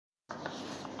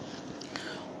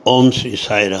ఓం శ్రీ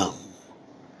సాయిరామ్.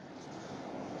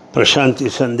 ప్రశాంతి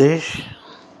సందేశ్,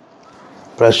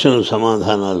 ప్రశ్నలు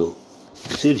సమాధానాలు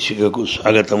శీర్షికకు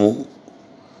స్వాగతము,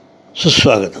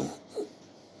 సుస్వాగతము.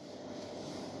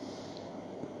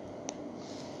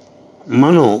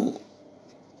 మనం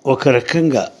ఒక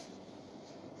రకంగా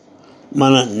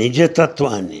మన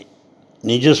నిజతత్వాన్ని,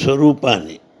 నిజ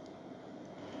స్వరూపాన్ని,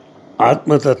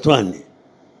 ఆత్మతత్వాన్ని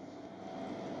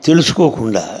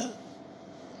తెలుసుకోకుండా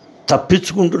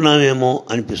తప్పించుకుంటున్నామేమో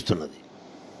అనిపిస్తున్నది.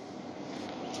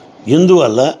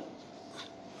 ఎందువల్ల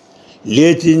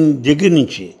లేచిన దగ్గర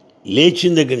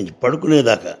నుంచి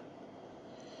పడుకునేదాకా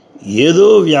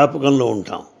ఏదో వ్యాపకంలో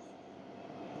ఉంటాం.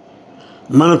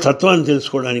 మన తత్వాన్ని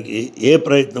తెలుసుకోవడానికి ఏ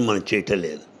ప్రయత్నం మనం చేయటం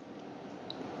లేదు.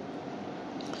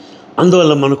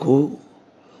 అందువల్ల మనకు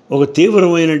ఒక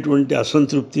తీవ్రమైనటువంటి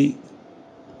అసంతృప్తి,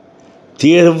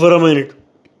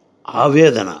 తీవ్రమైనటువంటి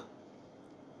ఆవేదన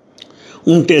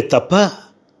ఉంటే తప్ప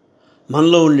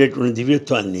మనలో ఉండేటువంటి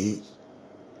దివ్యత్వాన్ని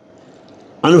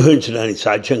అనుభవించడానికి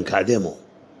సాధ్యం కాదేమో.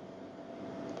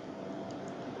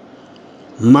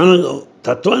 మన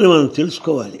తత్వాన్ని మనం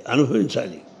తెలుసుకోవాలి,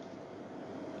 అనుభవించాలి.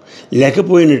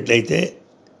 లేకపోయినట్లయితే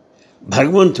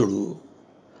భగవంతుడు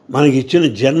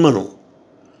మనకిచ్చిన జన్మను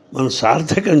మనం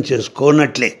సార్థకం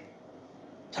చేసుకోనట్లే.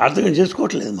 సార్థకం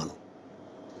చేసుకోవట్లేదు. మనం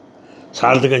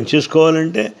సార్థకం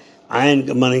చేసుకోవాలంటే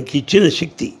ఆయనకి మనకి ఇచ్చిన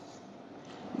శక్తి,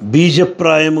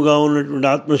 బీజప్రాయముగా ఉన్నటువంటి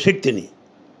ఆత్మశక్తిని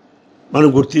మనం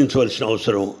గుర్తించవలసిన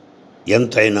అవసరం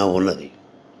ఎంతైనా ఉన్నది.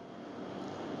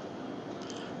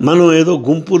 మనం ఏదో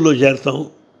గుంపుల్లో చేరతాం,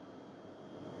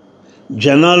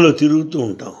 జనాల్లో తిరుగుతూ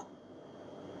ఉంటాం.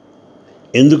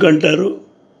 ఎందుకంటారు?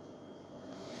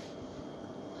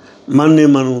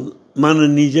 మనం మన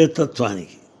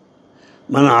నిజతత్వానికి,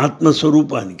 మన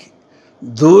ఆత్మస్వరూపానికి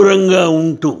దూరంగా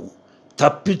ఉంటూ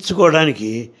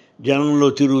తప్పించుకోవడానికి జనంలో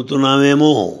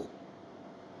తిరుగుతున్నామేమో.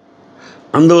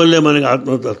 అందువల్లే మనకి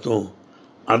ఆత్మతత్వం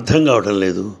అర్థం కావటం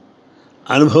లేదు,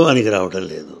 అనుభవానికి రావటం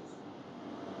లేదు.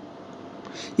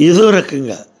 ఏదో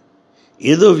రకంగా,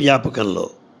 ఏదో వ్యాపకంలో,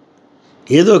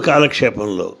 ఏదో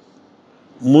కాలక్షేపంలో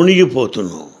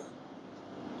మునిగిపోతున్నాం.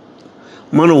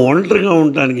 మనం ఒంటరిగా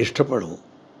ఉండటానికి ఇష్టపడము.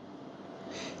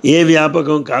 ఏ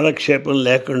వ్యాపకం, కాలక్షేపం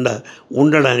లేకుండా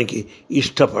ఉండడానికి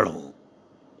ఇష్టపడము.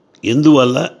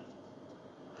 ఎందువల్ల?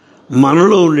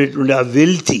 మనలో ఉండేటువంటి ఆ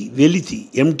వెలితి,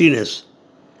 ఎంటీనెస్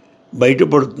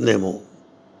బయటపడుతుందేమో.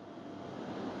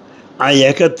 ఆ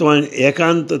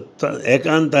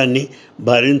ఏకాంతాన్ని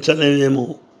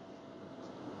భరించలేమేమో.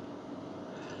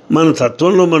 మన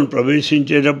తత్వంలో మనం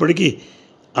ప్రవేశించేటప్పటికీ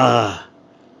ఆ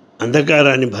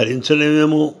అంధకారాన్ని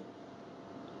భరించలేమేమో.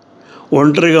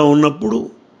 ఒంటరిగా ఉన్నప్పుడు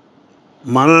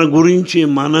మన గురించి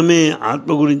మనమే,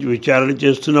 ఆత్మ గురించి విచారణ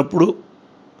చేస్తున్నప్పుడు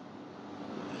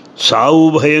సావు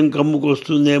భయం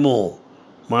కమ్ముకొస్తుందేమో,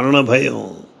 మరణ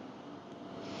భయం.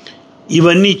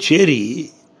 ఇవన్నీ చేరి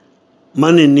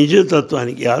మన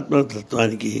నిజతత్వానికి,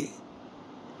 ఆత్మతత్వానికి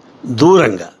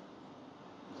దూరంగా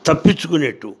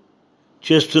తప్పించుకునేట్టు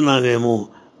చేస్తున్నామేమో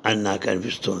అని నాకు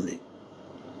అనిపిస్తోంది.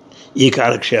 ఈ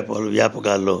కాలక్షేపాలు,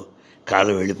 వ్యాపకాల్లో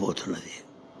కాలం వెళ్ళిపోతున్నది.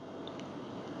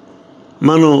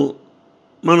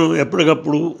 మనం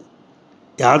ఎప్పటికప్పుడు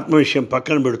ఆత్మ విషయం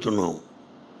పక్కన పెడుతున్నాం,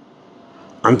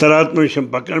 అంతరాత్మ విషయం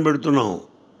పక్కన పెడుతున్నాం,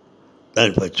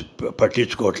 దాన్ని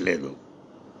పట్టించుకోవట్లేదు.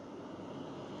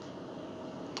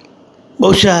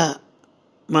 బహుశా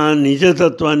మా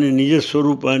నిజతత్వాన్ని,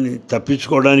 నిజస్వరూపాన్ని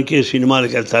తప్పించుకోవడానికే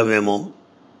సినిమాలకు వెళ్తామేమో,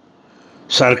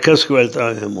 సర్కస్కి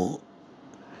వెళ్తామేమో,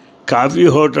 కాఫీ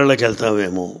హోటళ్ళకి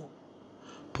వెళ్తామేమో,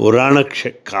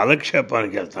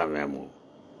 కాలక్షేపానికి వెళ్తామేమో.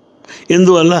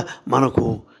 ఎందువల్ల?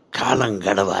 మనకు కాలం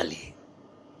గడపాలి.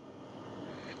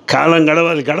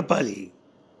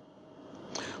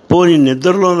 పోనీ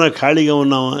నిద్రలోన ఖాళీగా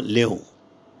ఉన్నామా? లేవు.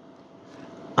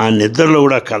 ఆ నిద్రలో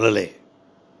కూడా కలలే.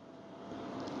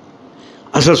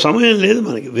 అసలు సమయం లేదు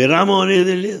మనకి, విరామం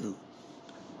అనేది లేదు.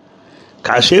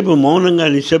 కాసేపు మౌనంగా,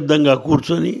 నిశ్శబ్దంగా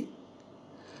కూర్చొని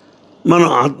మనం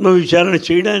ఆత్మవిచారణ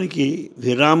చేయడానికి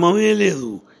విరామమే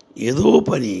లేదు. ఏదో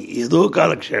పని, ఏదో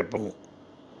కాలక్షేపం,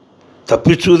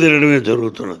 తప్పించు తిరగడమే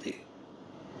జరుగుతున్నది.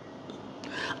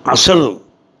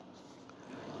 అసలు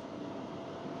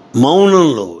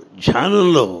మౌనంలో,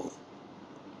 ధ్యానంలో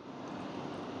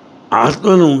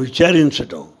ఆత్మను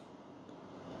విచారించటం,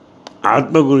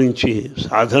 ఆత్మ గురించి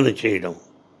సాధన చేయడం,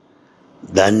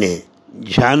 దాన్నే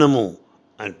ధ్యానము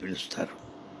అని పిలుస్తారు.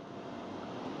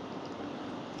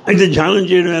 అయితే ధ్యానం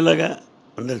చేయడం ఎలాగా?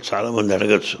 అందరు చాలామంది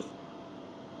అడగచ్చు.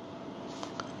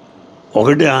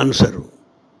 ఒకటే ఆన్సరు,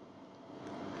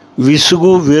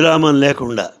 విసుగు విరామం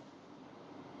లేకుండా,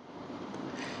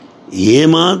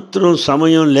 ఏమాత్రం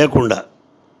సమయం లేకుండా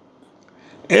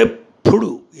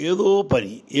ఎప్పుడు ఏదో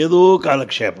పని, ఏదో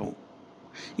కాలక్షేపం,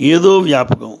 ఏదో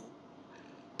వ్యాపకం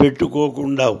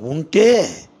పెట్టుకోకుండా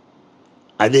ఉంటే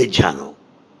అదే ధ్యానం.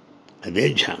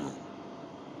 అదే ధ్యానం.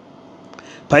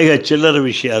 పైగా చిల్లర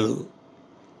విషయాలు,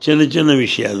 చిన్న చిన్న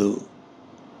విషయాలు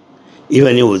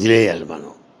ఇవన్నీ వదిలేయాలి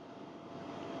మనం.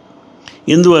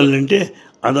 ఎందువల్లంటే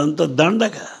అదంతా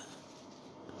దండగ,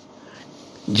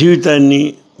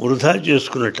 జీవితాన్ని వృధా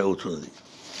చేసుకున్నట్టు అవుతుంది.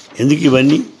 ఎందుకు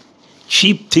ఇవన్నీ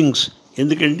చీప్ థింగ్స్?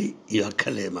 ఎందుకండి? ఇవి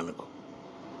అక్కర్లే మనకు.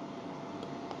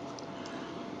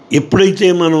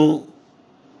 ఎప్పుడైతే మనం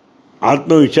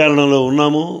ఆత్మవిచారణలో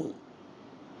ఉన్నామో,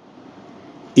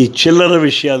 ఈ చిల్లర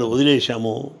విషయాలు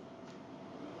వదిలేశామో,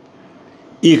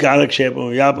 ఈ కాలక్షేపం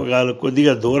వ్యాపకాలు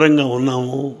కొద్దిగా దూరంగా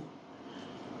ఉన్నాము,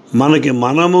 మనకి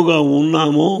మనముగా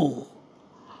ఉన్నామో,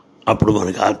 అప్పుడు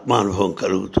మనకి ఆత్మానుభవం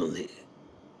కలుగుతుంది.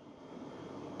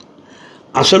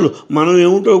 అసలు మనం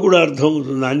ఏమిటో కూడా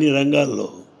అర్థమవుతుంది. అన్ని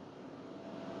రంగాల్లో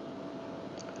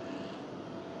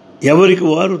ఎవరికి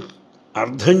వారు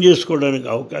అర్థం చేసుకోవడానికి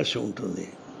అవకాశం ఉంటుంది.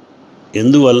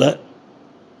 ఎందువల్ల?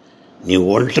 నీ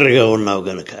ఒంటరిగా ఉన్నావు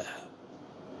గనక.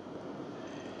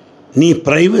 నీ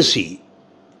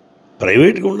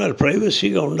ప్రైవేట్గా ఉండాలి,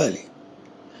 ప్రైవసీగా ఉండాలి,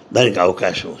 దానికి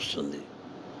అవకాశం వస్తుంది.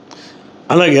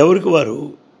 అలాగే ఎవరికి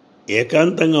వారు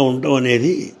ఏకాంతంగా ఉండటం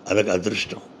అనేది అదొక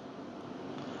అదృష్టం.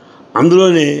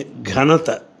 అందులోనే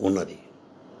ఘనత ఉన్నది.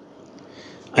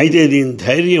 అయితే దీని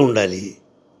ధైర్యం ఉండాలి,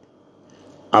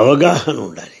 అవగాహన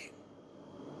ఉండాలి.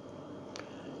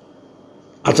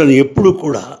 అతను ఎప్పుడు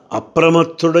కూడా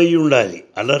అప్రమత్తుడై ఉండాలి,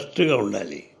 అలర్ట్గా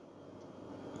ఉండాలి.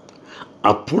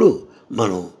 అప్పుడు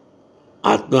మనం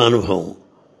ఆత్మానుభవం,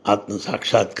 ఆత్మ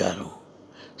సాక్షాత్కారం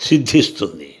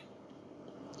సిద్ధిస్తుంది.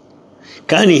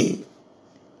 కానీ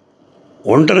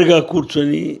ఒంటరిగా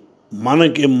కూర్చొని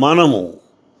మనకి మనము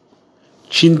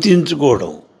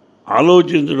చింతించుకోవడం,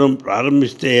 ఆలోచించడం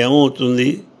ప్రారంభిస్తే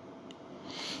ఏమవుతుంది?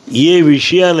 ఏ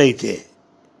విషయాలైతే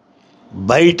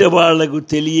బయట వాళ్లకు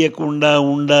తెలియకుండా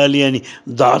ఉండాలి అని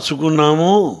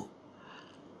దాచుకున్నామో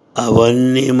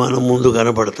అవన్నీ మన ముందు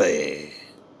కనపడతాయి.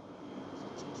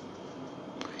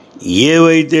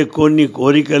 ఏవైతే కొన్ని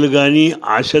కోరికలు కానీ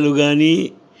ఆశలు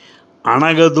కానీ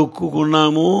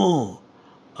అణగదొక్కుకున్నామో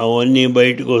అవన్నీ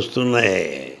బయటకు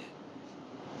వస్తున్నాయి.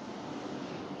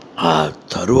 ఆ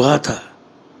తరువాత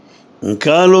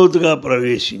ఇంకా లోతుగా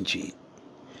ప్రవేశించి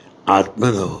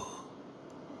ఆత్మలో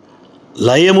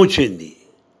లయము చెంది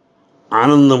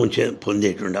ఆనందము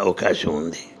పొందేటువంటి అవకాశం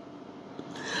ఉంది.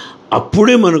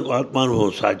 అప్పుడే మనకు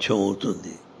ఆత్మానుభవం సాధ్యం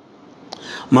అవుతుంది.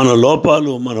 మన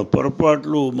లోపాలు, మన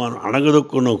పొరపాట్లు, మనం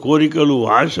అణగదొక్కున్న కోరికలు,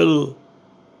 ఆశలు,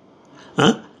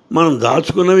 మనం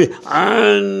దాచుకున్నవి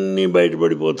అన్నీ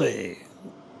బయటపడిపోతాయి.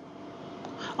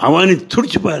 అవన్నీ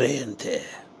తుడిచిపారాయి అంతే.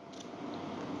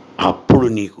 అప్పుడు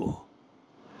నీకు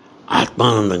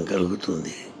ఆత్మానందం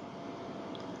కలుగుతుంది.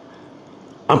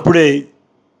 అప్పుడే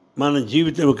మన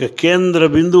జీవితం యొక్క కేంద్ర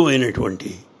బిందువు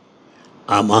అయినటువంటి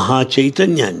ఆ మహా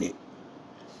చైతన్యాన్ని,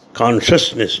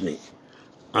 కాన్షియస్నెస్ని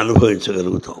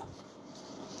అనుభవించగలుగుతాం.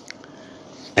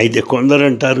 అయితే కొందరు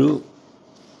అంటారు,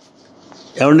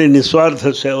 ఏమంటే నిస్వార్థ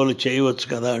సేవలు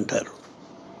చేయవచ్చు కదా అంటారు.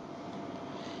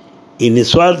 ఈ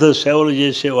నిస్వార్థ సేవలు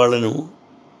చేసే వాళ్ళను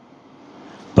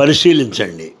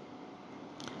పరిశీలించండి.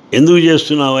 ఎందుకు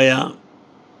చేస్తున్నావయ్యా?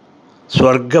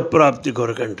 స్వర్గప్రాప్తి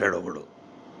కొరకు అంటాడు ఒకడు.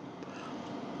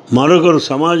 మరొకరు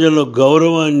సమాజంలో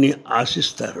గౌరవాన్ని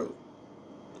ఆశిస్తారు.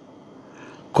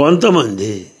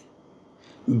 కొంతమంది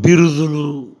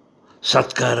బిరుదులు,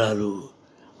 సత్కారాలు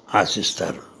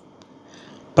ఆశిస్తారు.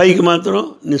 పైకి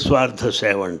మాత్రం నిస్వార్థ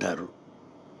సేవ అంటారు.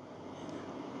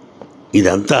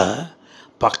 ఇదంతా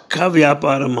పక్కా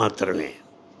వ్యాపారం మాత్రమే.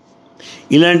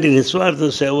 ఇలాంటి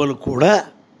నిస్వార్థ సేవలు కూడా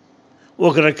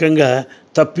ఒక రకంగా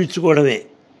తప్పించుకోవడమే.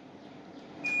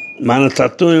 మన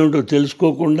తత్వం ఏమిటో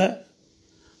తెలుసుకోకుండా,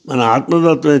 మన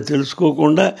ఆత్మతత్వం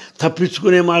తెలుసుకోకుండా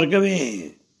తప్పించుకునే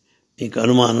మార్గమే. నీకు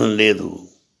అనుమానం లేదు,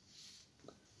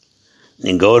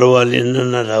 నీ గౌరవాలు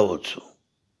ఎన్నన్నా రావచ్చు.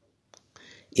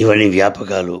 ఇవన్నీ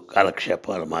వ్యాపకాలు,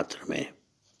 కాలక్షేపాలు మాత్రమే.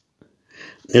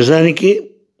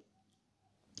 నిజానికి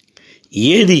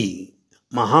ఏది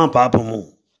మహాపాపము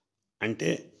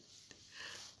అంటే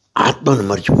ఆత్మను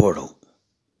మర్చిపోవడం.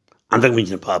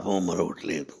 అంతకుమించిన పాపము మరొకటి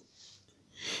లేదు.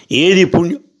 ఏది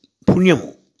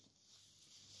పుణ్యము?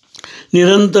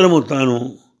 నిరంతరము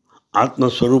తాను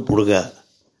ఆత్మస్వరూపుడుగా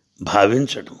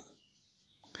భావించడం.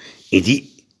 ఇది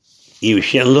ఈ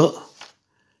విషయంలో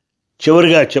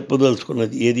చివరిగా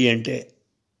చెప్పదలుచుకున్నది ఏది అంటే,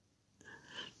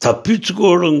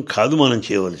 తప్పించుకోవడం కాదు మనం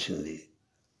చేయవలసింది,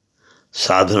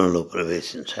 సాధనలో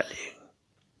ప్రవేశించాలి.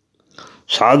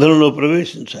 సాధనలో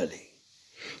ప్రవేశించాలి.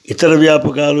 ఇతర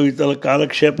వ్యాపకాలు, ఇతర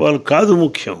కాలక్షేపాలు కాదు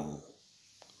ముఖ్యం.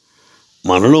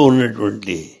 మనలో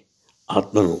ఉన్నటువంటి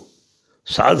ఆత్మను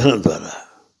సాధన ద్వారా,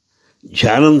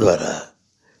 ధ్యానం ద్వారా,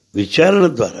 విచారణ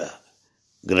ద్వారా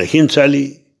గ్రహించాలి,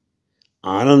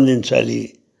 ఆనందించాలి,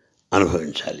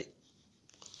 అనుభవించాలి.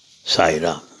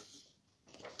 సాయిరామ్.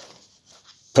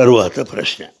 తరువాత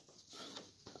ప్రశ్న.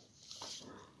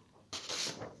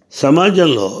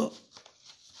 సమాజంలో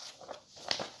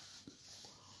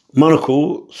మనకు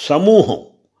సమూహం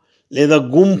లేదా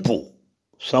గుంపు,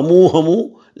 సమూహము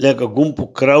లేక గుంపు,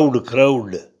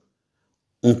 క్రౌడ్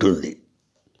ఉంటుంది.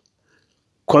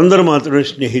 కొందరు మాత్రమే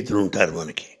స్నేహితులు ఉంటారు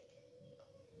మనకి.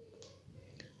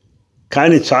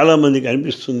 కానీ చాలామందికి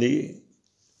అనిపిస్తుంది,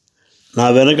 నా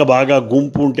వెనక బాగా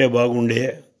గుంపు ఉంటే బాగుండే,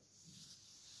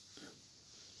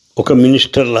 ఒక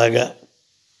మినిస్టర్ లాగా,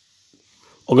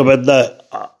 ఒక పెద్ద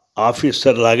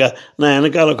ఆఫీసర్ లాగా నా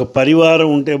వెనకాల ఒక పరివారం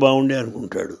ఉంటే బాగుండే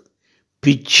అనుకుంటాడు.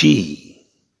 పిచ్చి.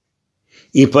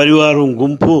 ఈ పరివారం,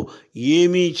 గుంపు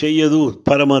ఏమీ చెయ్యదు,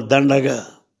 పరమ దండగా.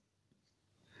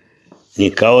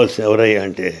 నీకు కావాల్సిన ఎవరయ్యా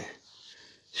అంటే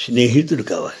స్నేహితుడు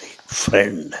కావాలి,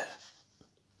 ఫ్రెండ్.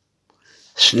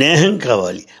 స్నేహం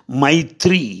కావాలి,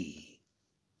 మైత్రి.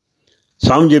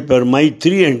 స్వామి చెప్పారు,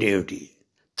 మైత్రి అంటే ఏమిటి?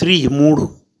 3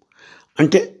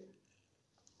 అంటే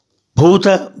భూత,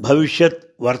 భవిష్యత్,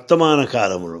 వర్తమాన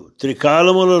కాలములు, 3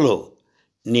 కాలములలో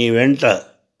నీ వెంట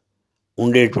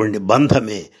ఉండేటువంటి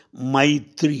బంధమే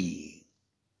మైత్రి.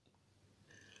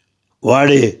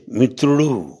 వాడే మిత్రుడు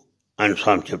అని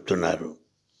స్వామి చెప్తున్నారు.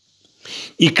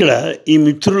 ఇక్కడ ఈ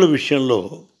మిత్రుల విషయంలో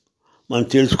మనం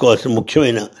తెలుసుకోవాల్సిన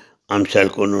ముఖ్యమైన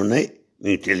అంశాలు కొన్ని ఉన్నాయి,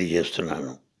 మీకు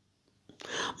తెలియజేస్తున్నాను.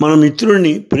 మన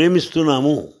మిత్రుడిని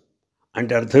ప్రేమిస్తున్నాము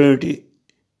అంటే అర్థం ఏమిటి?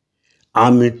 ఆ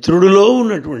మిత్రుడిలో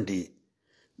ఉన్నటువంటి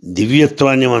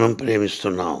దివ్యత్వాన్ని మనం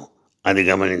ప్రేమిస్తున్నాం, అది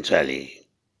గమనించాలి.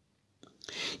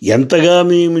 ఎంతగా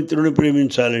మీ మిత్రుడిని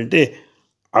ప్రేమించాలంటే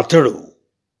అతడు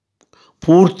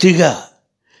పూర్తిగా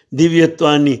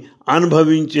దివ్యత్వాన్ని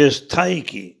అనుభవించే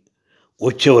స్థాయికి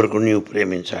వచ్చే వరకు నీవు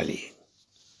ప్రేమించాలి.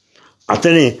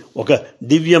 అతనే ఒక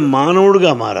దివ్య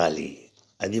మానవుడుగా మారాలి,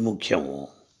 అది ముఖ్యము.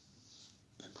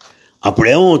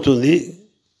 అప్పుడేమవుతుంది?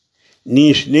 నీ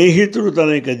స్నేహితుడు తన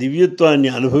యొక్క దివ్యత్వాన్ని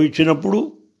అనుభవించినప్పుడు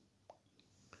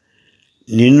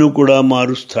నిన్ను కూడా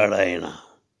మారుస్తాడు ఆయన.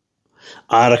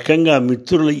 ఆ రకంగా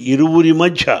మిత్రుల ఇరువురి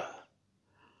మధ్య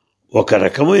ఒక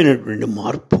రకమైనటువంటి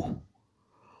మార్పు,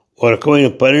 ఒక రకమైన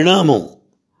పరిణామం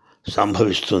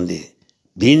సంభవిస్తుంది.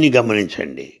 దీన్ని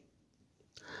గమనించండి.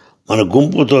 మన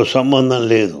గుంపుతో సంబంధం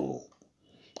లేదు,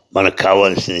 మనకు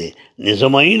కావాల్సింది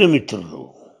నిజమైన మిత్రులు.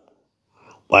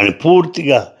 వాడిని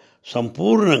పూర్తిగా,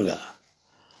 సంపూర్ణంగా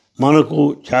మనకు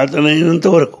చేతనైనంత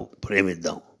వరకు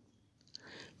ప్రేమిద్దాం.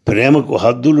 ప్రేమకు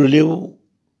హద్దులు లేవు,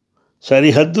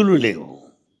 సరిహద్దులు లేవు.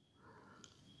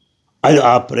 అది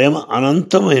ఆ ప్రేమ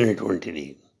అనంతమైనటువంటిది.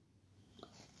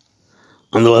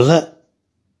 అందువల్ల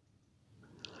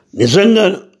నిజంగా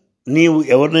నీవు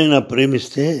ఎవరినైనా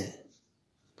ప్రేమిస్తే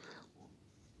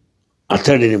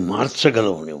అతడిని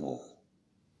మార్చగలవు నువ్వు.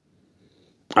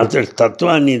 అతడి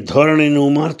తత్వాన్ని, ధోరణి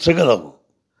నువ్వు మార్చగలవు.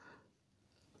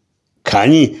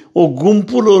 కానీ ఓ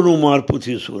గుంపులో నువ్వు మార్పు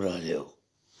తీసుకురాలేవు,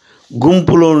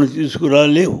 గుంపులోను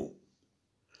తీసుకురాలేవు.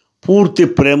 పూర్తి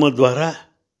ప్రేమ ద్వారా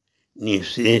నీ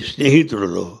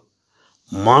స్నేహితుడిలో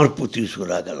మార్పు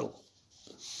తీసుకురాగలవు,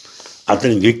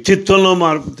 అతని వ్యక్తిత్వంలో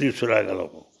మార్పు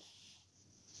తీసుకురాగలవు.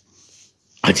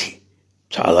 అది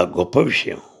చాలా గొప్ప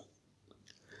విషయం.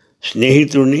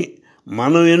 స్నేహితుడిని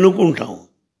మనం ఎన్నుకుంటాం,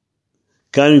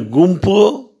 కానీ గుంపు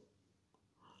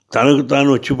తనకు తాను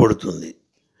వచ్చి పడుతుంది.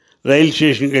 రైలు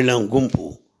స్టేషన్కి వెళ్ళాం, గుంపు.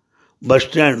 బస్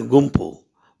స్టాండ్ గుంపు,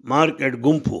 మార్కెట్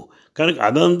గుంపు. కనుక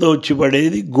అదంతా వచ్చి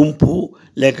పడేది గుంపు,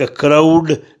 లేక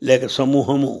క్రౌడ్, లేక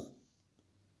సమూహము.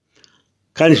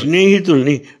 కానీ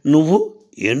స్నేహితుల్ని నువ్వు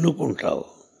ఎన్నుకుంటావు.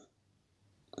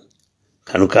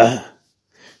 కనుక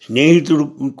స్నేహితుడు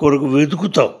కొరకు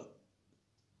వెతుకుతావు,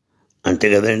 అంతే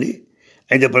కదండి.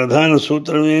 అయితే ప్రధాన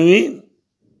సూత్రం ఏమి?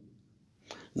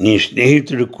 నీ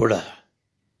స్నేహితుడికి కూడా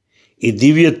ఈ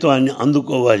దివ్యత్వాన్ని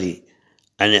అందుకోవాలి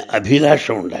అనే అభిలాష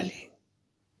ఉండాలి.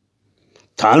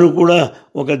 తాను కూడా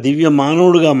ఒక దివ్య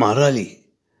మానవుడుగా మారాలి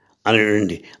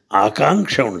అనేటువంటి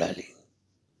ఆకాంక్ష ఉండాలి.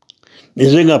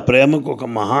 నిజంగా ప్రేమకు ఒక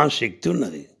మహాశక్తి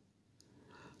ఉన్నది.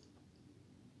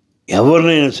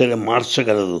 ఎవరినైనా సరే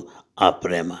మార్చగలదు ఆ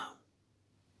ప్రేమ.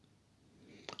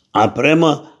 ఆ ప్రేమ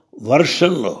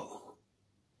వర్షంలో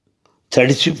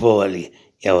తడిచిపోవాలి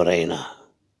ఎవరైనా.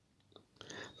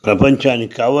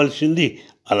 ప్రపంచానికి కావాల్సింది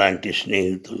అలాంటి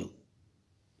స్నేహితులు.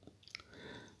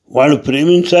 వాళ్ళు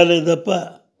ప్రేమించాలే తప్ప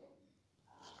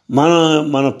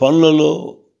మన పనులలో,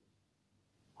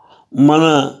 మన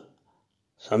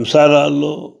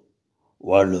సంసారాల్లో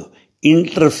వాళ్ళు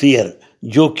ఇంటర్ఫియర్,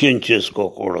 జోక్యం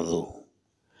చేసుకోకూడదు.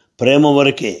 ప్రేమ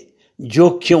వరకే,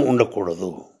 జోక్యం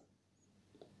ఉండకూడదు.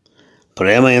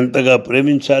 ప్రేమ ఎంతగా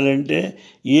ప్రేమించాలంటే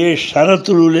ఏ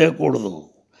షరతులు లేకూడదు.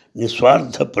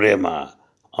 నిస్వార్థ ప్రేమ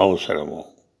అవసరము.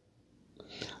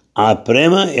 ఆ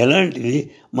ప్రేమ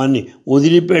ఎలాంటిది? మనని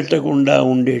వదిలిపెట్టకుండా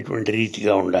ఉండేటువంటి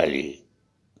రీతిగా ఉండాలి.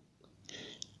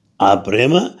 ఆ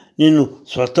ప్రేమ నిన్ను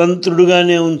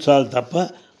స్వతంత్రుడుగానే ఉంచాలి తప్ప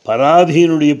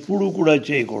పరాధీనుడు ఎప్పుడూ కూడా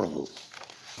చేయకూడదు.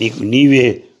 నీకు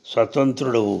నీవే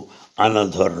స్వతంత్రుడవు అన్న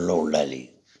ధోరణిలో ఉండాలి.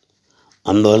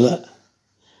 అందువల్ల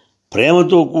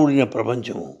ప్రేమతో కూడిన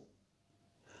ప్రపంచము,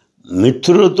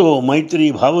 మిత్రులతో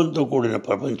మైత్రీ భావంతో కూడిన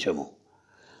ప్రపంచము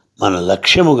మన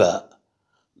లక్ష్యముగా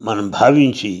మనం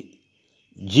భావించి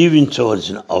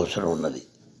జీవించవలసిన అవసరం ఉన్నది.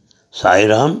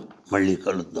 సాయిరాం. మళ్ళీ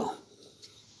కలుద్దాం.